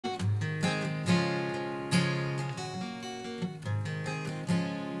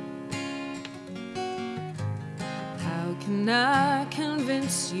can I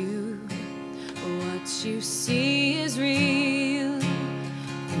convince you what you see is real?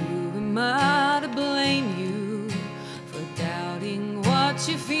 Who am I to blame you for doubting what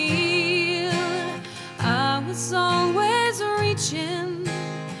you feel? I was always reaching,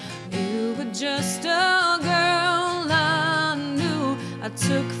 you were just a girl I knew. I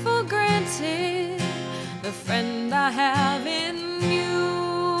took for granted the friend I have in you.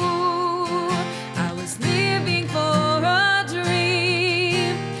 I was living for a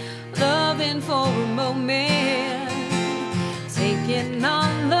dream, loving for a moment, taking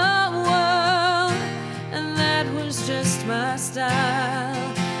on the world, and that was just my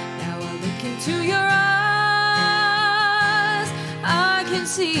style. Now I look into your eyes, I can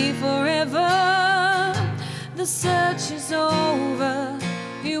see forever. The search is over,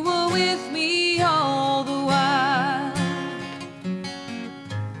 you were with me all the while.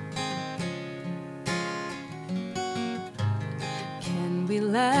 Can we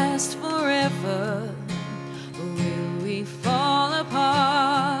last forever, or will we fall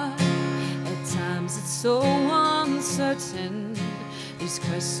apart? At times it's so uncertain, these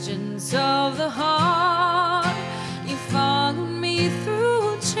questions of the heart. You followed me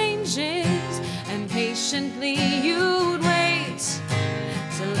through changes, and patiently you'd wait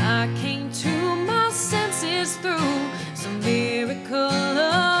till I came to my senses through some miracle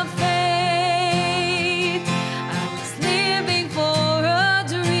of faith. I was living for a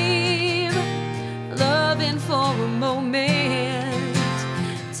dream, loving for a moment,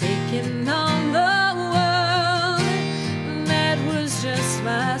 taking on the world, and that was just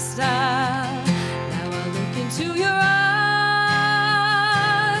my style. Now I look into your eyes,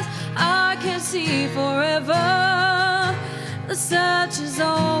 I can see forever. The search is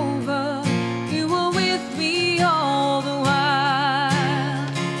over, you were with me all the while.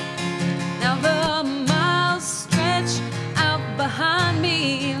 Now the miles stretch out behind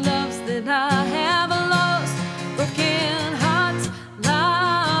me, loves that I have lost, broken hearts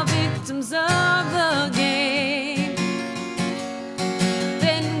lie victims of the game.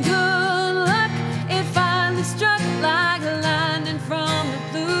 Then good luck, it finally struck like lightning from the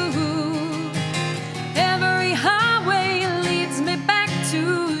blue. Every highway leads me back to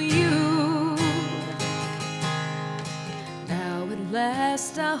you. Now at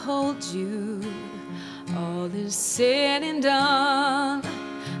last I hold you, all is said and done.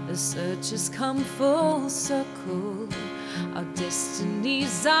 The search has come full circle, our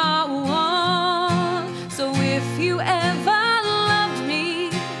destinies are one. So if you ever loved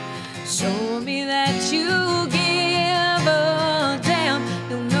me, show me that you give a damn.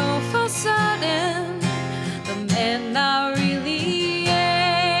 You'll know for certain the man I really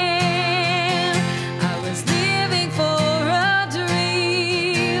am. I was living for a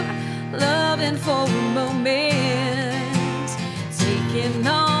dream, loving for a moment, taking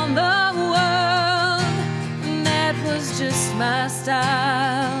on the world, and that was just my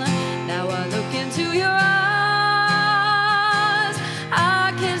style. Now I look into your eyes,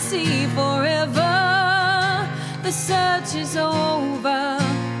 I can see forever. The search is over,